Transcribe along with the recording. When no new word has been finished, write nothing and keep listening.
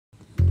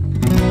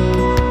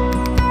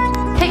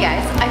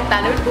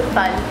thought it would be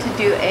fun to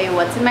do a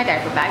what's in my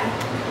diaper bag,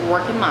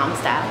 working mom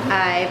style.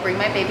 I bring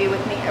my baby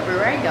with me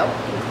everywhere I go,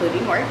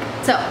 including work.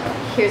 So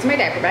here's my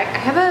diaper bag. I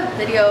have a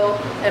video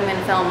that I'm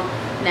gonna film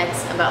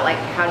next about like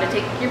how to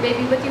take your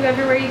baby with you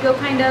everywhere you go,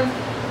 kind of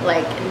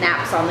like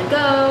naps on the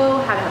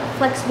go, how to have a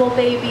flexible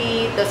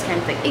baby, those kind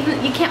of things. Even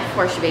you can't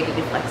force your baby to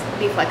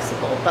be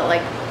flexible, but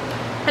like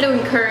how to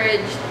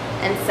encourage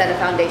and set a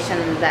foundation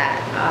that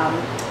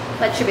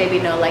lets your baby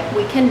know like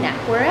we can nap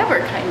wherever,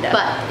 kind of.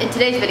 But in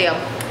today's video,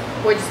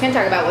 we're just gonna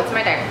talk about what's in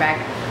my diaper bag.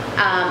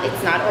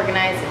 It's not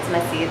organized, it's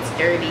messy, it's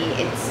dirty.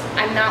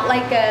 I'm not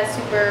like a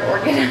super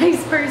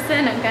organized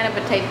person. I'm kind of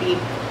a type B.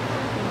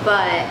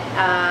 But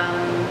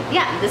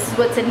yeah, this is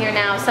what's in here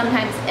now.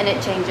 Sometimes, and it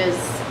changes.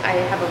 I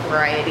have a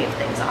variety of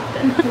things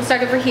often. We'll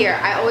start over here.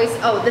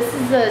 This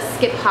is a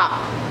Skip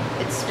Hop.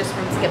 It's just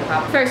from Skip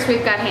Hop. First,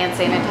 we've got hand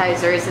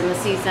sanitizers in the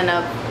season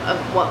of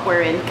what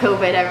we're in,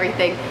 COVID,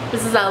 everything.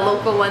 This is a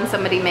local one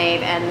somebody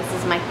made, and this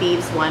is my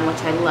Thieves one,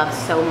 which I love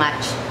so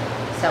much.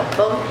 So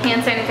both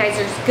hand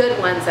sanitizers, good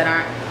ones that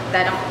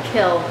don't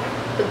kill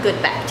the good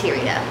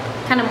bacteria.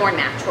 Kind of more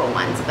natural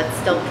ones, but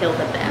still kill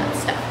the bad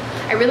stuff.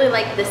 I really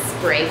like this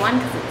spray one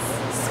because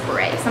it's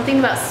spray. Something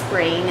about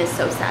spraying is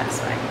so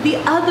satisfying. The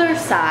other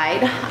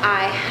side,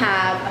 I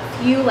have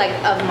a few like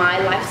of my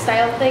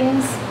lifestyle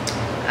things.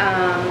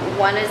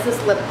 One is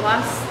this lip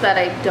gloss that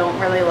I don't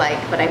really like,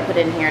 but I put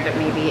in here to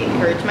maybe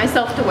encourage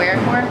myself to wear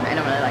it more. I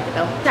don't really like it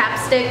though.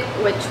 Chapstick,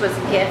 which was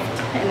a gift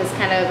and is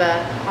kind of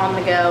a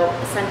on-the-go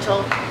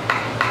essential.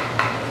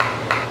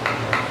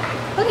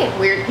 Okay,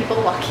 weird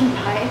people walking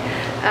by.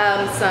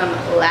 Some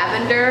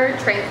lavender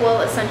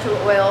tranquil essential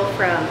oil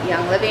from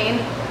Young Living.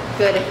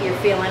 Good if you're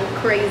feeling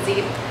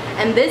crazy.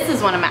 And this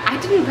is one of my, I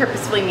didn't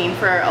purposefully mean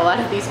for a lot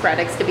of these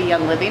products to be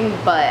Young Living,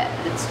 but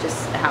it's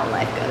just how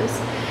life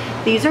goes.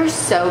 These are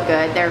so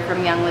good. They're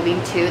from Young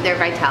Living too. They're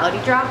vitality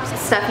drops.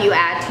 Stuff you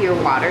add to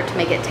your water to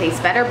make it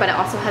taste better, but it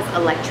also has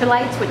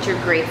electrolytes, which are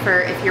great for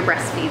if you're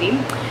breastfeeding.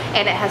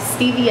 And it has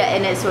stevia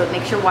in it, so it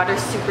makes your water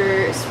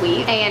super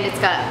sweet. And it's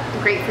got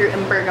grapefruit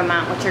and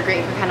bergamot, which are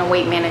great for kind of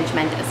weight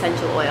management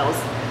essential oils.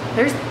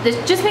 This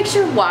just makes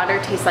your water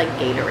taste like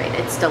Gatorade.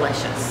 It's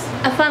delicious.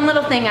 A fun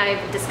little thing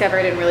I've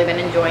discovered and really been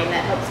enjoying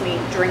that helps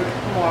me drink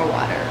more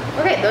water.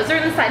 Okay, those are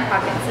in the side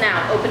pockets.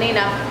 Now, opening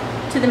up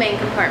to the main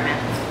compartment.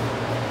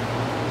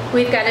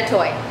 We've got a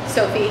toy,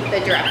 Sophie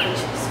the giraffe, which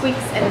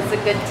squeaks and is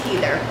a good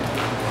teether.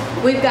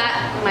 We've got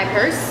my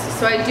purse,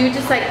 so I do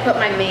just like put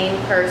my main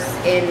purse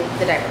in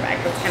the diaper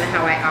bag. That's kind of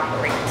how I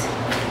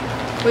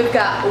operate. We've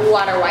got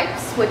water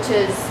wipes, which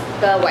is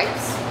the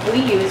wipes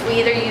we use.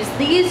 We either use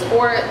these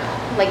or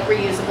like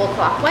reusable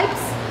cloth wipes,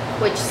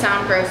 which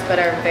sound gross but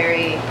are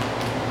very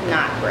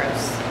not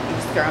gross. You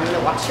just throw them in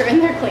the washer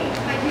and they're clean.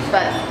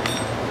 But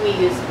we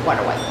use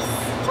water wipes.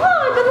 Oh,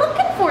 I've been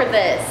looking for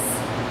this.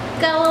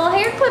 Got a little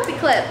hair clippy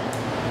clip.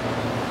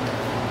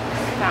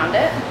 Found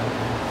it.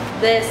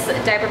 This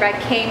diaper bag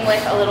came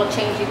with a little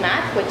changing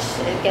mat, which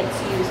it gets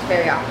used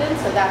very often,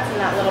 so that's in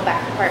that little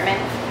back compartment.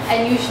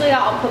 And usually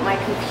I'll put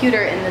my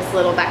computer in this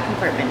little back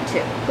compartment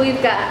too.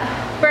 We've got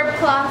burp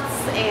cloths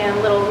and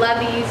little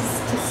levies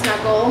to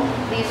snuggle.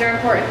 These are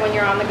important when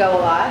you're on the go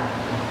a lot.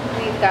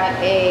 We've got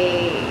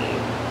a,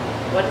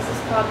 what is this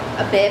called?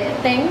 A bib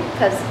thing,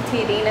 because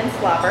teething and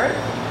slobber.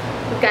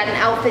 We've got an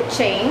outfit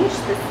change.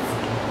 This is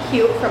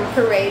cute from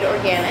Parade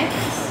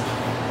Organics.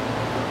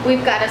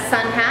 We've got a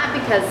sun hat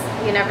because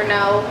you never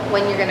know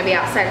when you're going to be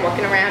outside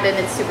walking around and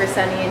it's super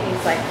sunny and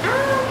he's like,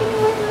 ah, get me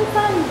away from the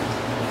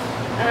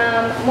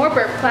sun. More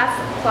burp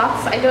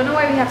cloths. I don't know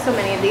why we have so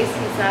many of these.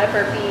 He's not a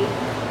burpy,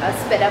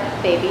 spit up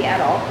baby at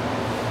all.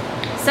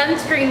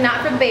 Sunscreen,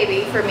 not for the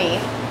baby, for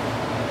me,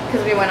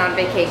 because we went on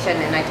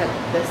vacation and I took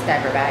this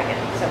diaper bag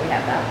and so we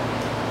have that.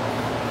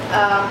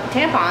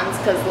 Tampons,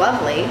 because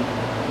lovely.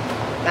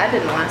 That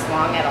didn't last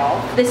long at all.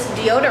 This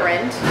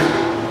deodorant,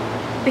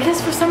 because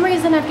for some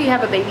reason after you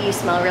have a baby you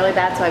smell really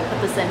bad, so I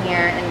put this in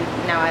here and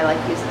now I like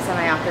use it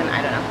semi-often.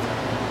 I don't know.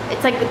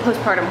 It's like the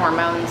postpartum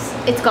hormones.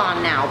 It's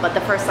gone now, but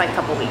the first like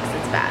couple weeks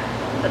it's bad.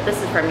 But this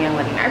is from Young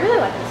Living. I really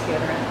like this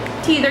deodorant.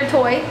 Teether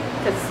toy,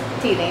 because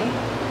teething.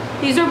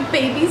 These are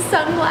baby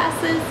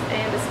sunglasses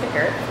and a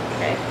sticker.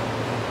 Okay.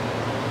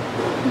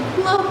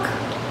 Look.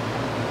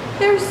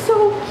 They're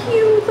so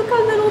cute. Look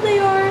how little they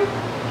are.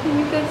 Can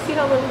you guys see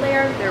how little they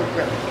are? They're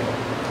really cute.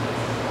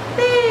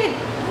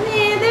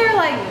 They're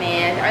like,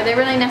 man, are they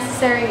really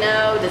necessary?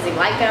 No. Does he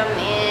like them?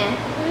 It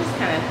just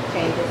kind of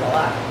changes a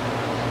lot.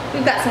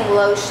 We've got some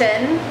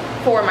lotion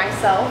for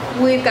myself.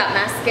 We've got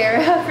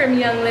mascara from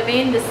Young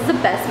Living. This is the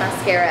best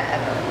mascara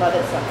ever. Love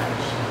it so much.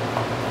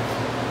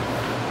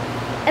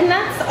 And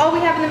that's all we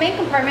have in the main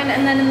compartment.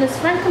 And then in this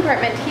front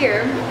compartment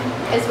here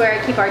is where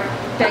I keep our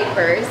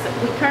diapers.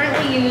 We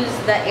currently use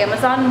the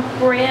Amazon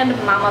brand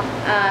Mama.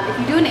 If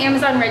you do an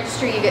Amazon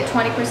registry, you get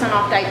 20%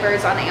 off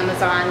diapers on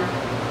Amazon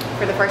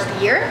for the first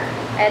year.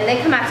 And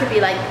they come out to be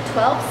like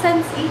 12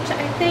 cents each,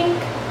 I think.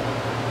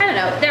 I don't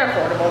know, they're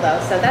affordable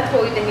though, so that's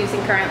what we've been using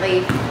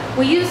currently.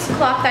 We used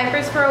cloth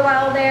diapers for a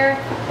while there,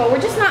 but we're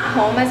just not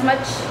home as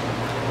much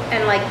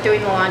and like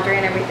doing the laundry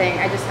and everything,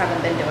 I just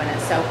haven't been doing it.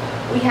 So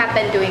we have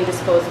been doing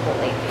disposable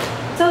lately.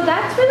 So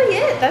that's really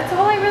it. That's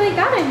all I really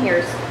got in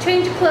here.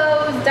 Change of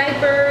clothes,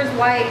 diapers,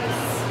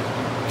 wipes.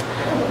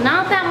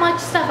 Not that much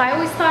stuff. I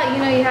always thought, you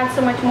know, you had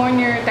so much more in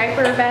your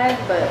diaper bag,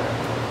 but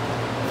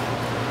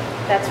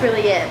that's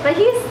really it. But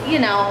he's, you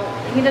know,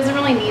 he doesn't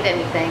really need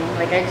anything.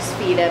 Like, I just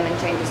feed him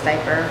and change his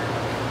diaper.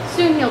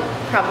 Soon he'll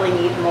probably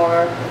need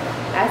more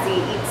as he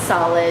eats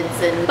solids.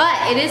 But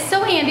it is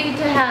so handy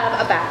to have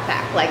a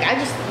backpack. Like, I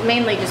just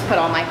mainly just put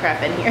all my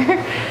crap in here.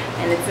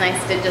 And it's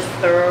nice to just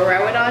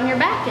throw it on your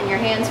back and your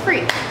hands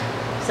free.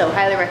 So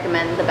highly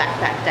recommend the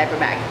backpack diaper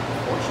bag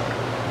for sure.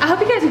 I hope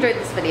you guys enjoyed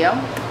this video.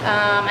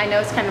 I know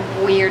it's kind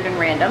of weird and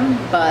random,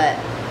 but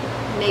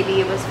maybe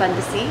it was fun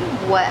to see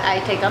what I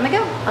take on the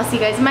go. I'll see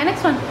you guys in my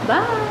next one.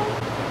 Bye.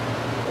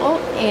 Oh,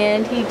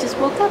 and he just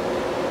woke up.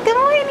 Good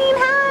morning,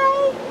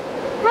 hi.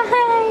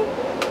 Hi.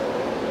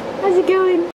 How's it going?